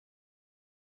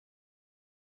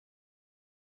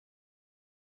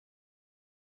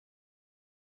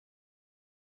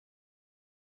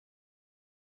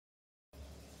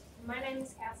My name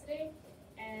is Cassidy,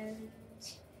 and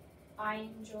I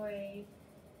enjoy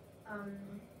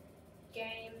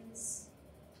games.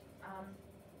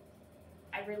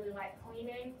 I really like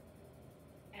cleaning,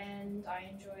 and I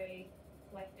enjoy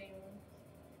collecting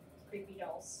creepy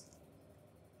dolls.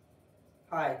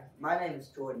 Hi, my name is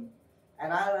Jordan,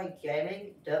 and I like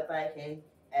gaming, dirt biking,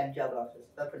 and job offers.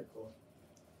 They're pretty cool.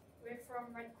 We're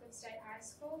from Redcliffe State High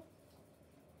School.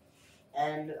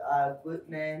 And our group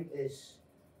name is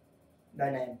no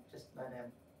name, just no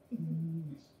name.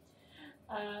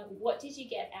 What did you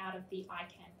get out of the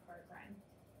ICANN program?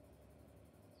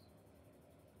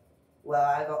 Well,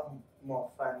 I got more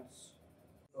friends,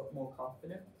 got more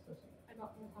confidence. I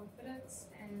got more confidence,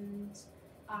 and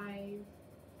I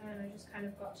don't know, just kind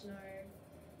of got to know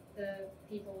the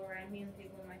people around me and the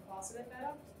people in my class a bit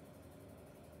better.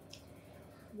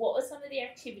 What were some of the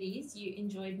activities you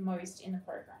enjoyed most in the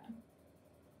program?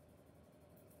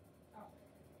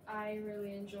 I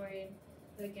really enjoyed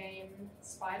the game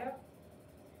Spider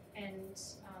and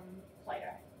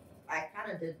Play-Doh. I kind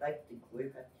of did like the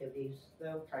group activities,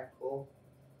 though, kind of cool.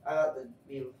 I got to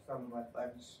meet with some of my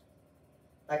friends.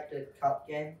 Like the cup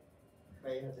game,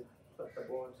 where you have to put the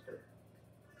ball into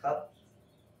the cups.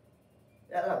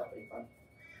 Yeah, that was pretty fun.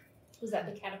 Was that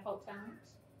the catapult challenge?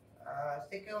 I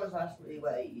think it was actually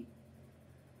where you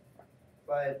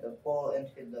throw the ball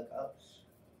into the cups.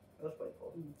 It was pretty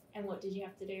cool. And what did you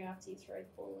have to do after you throw the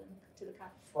ball into the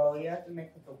cup? Well, you have to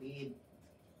make like a weird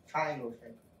triangle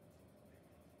shape.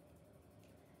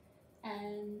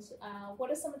 And what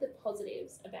are some of the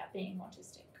positives about being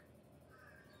autistic?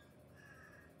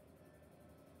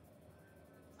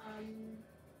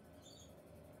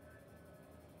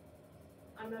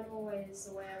 I'm not always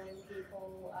aware when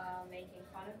people are making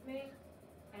fun of me,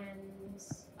 and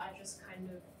I just kind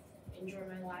of enjoy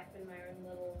my life in my own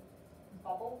little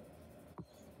bubble,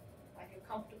 like a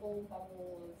comfortable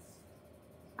bubble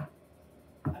of,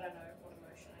 I don't know what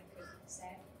emotion I could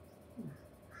say,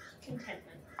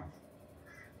 contentment.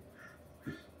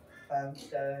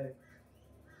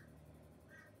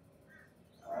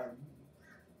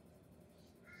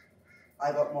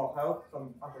 I got more help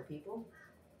from other people.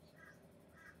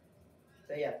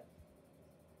 So yeah.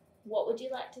 What would you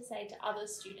like to say to other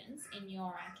students in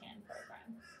your ICANN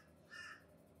program?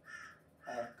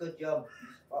 Good job.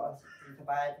 You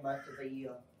survived most of the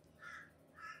year.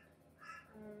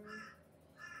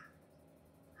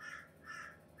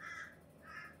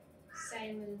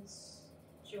 Same as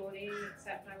Geordie,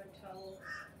 except I would tell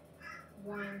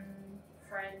one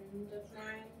friend of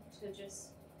mine to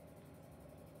just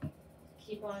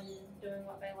keep on doing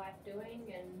what they like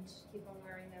doing and keep on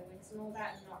wearing their wigs and all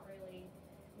that, and not really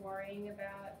worrying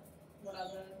about what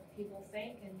other people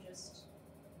think, and just,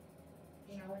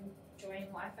 you know,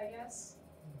 enjoying life, I guess.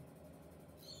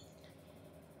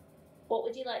 What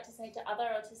would you like to say to other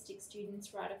autistic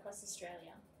students right across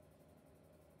Australia?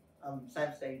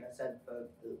 Same thing I said for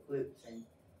the group thing.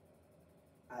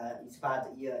 You survived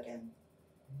the year again.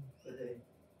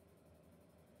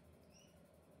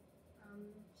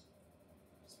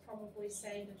 Just probably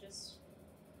say to just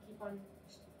keep on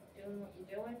doing what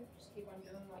you're doing, just keep on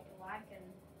doing what you like, and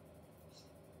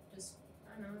just,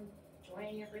 I don't know,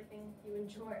 enjoying everything you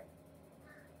enjoy.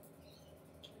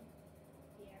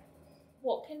 Yeah.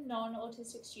 What can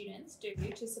non-autistic students do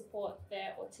to support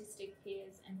their autistic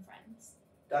peers and friends?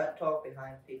 Don't talk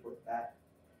behind people's back.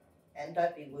 And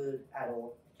don't be rude at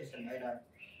all. Just a no-no.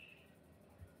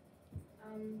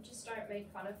 Just don't make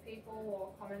fun of people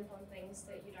or comment on things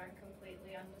that you don't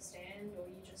completely understand or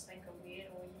you just think are weird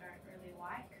or you don't really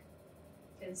like,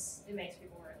 because it makes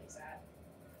people really sad.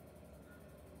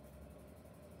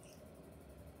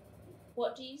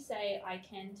 What do you say I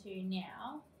can to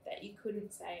now that you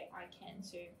couldn't say I can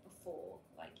to before?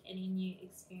 Like any new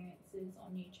experiences or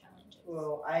new challenges?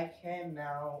 Well, I can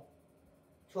now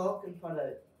talk in front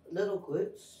of little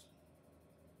groups.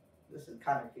 This is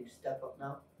kind of a huge step up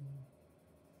now.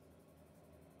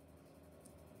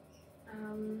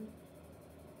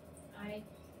 I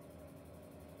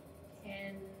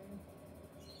can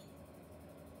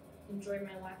enjoy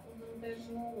my life a little bit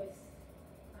more with,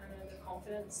 I don't know, the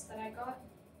confidence that I got.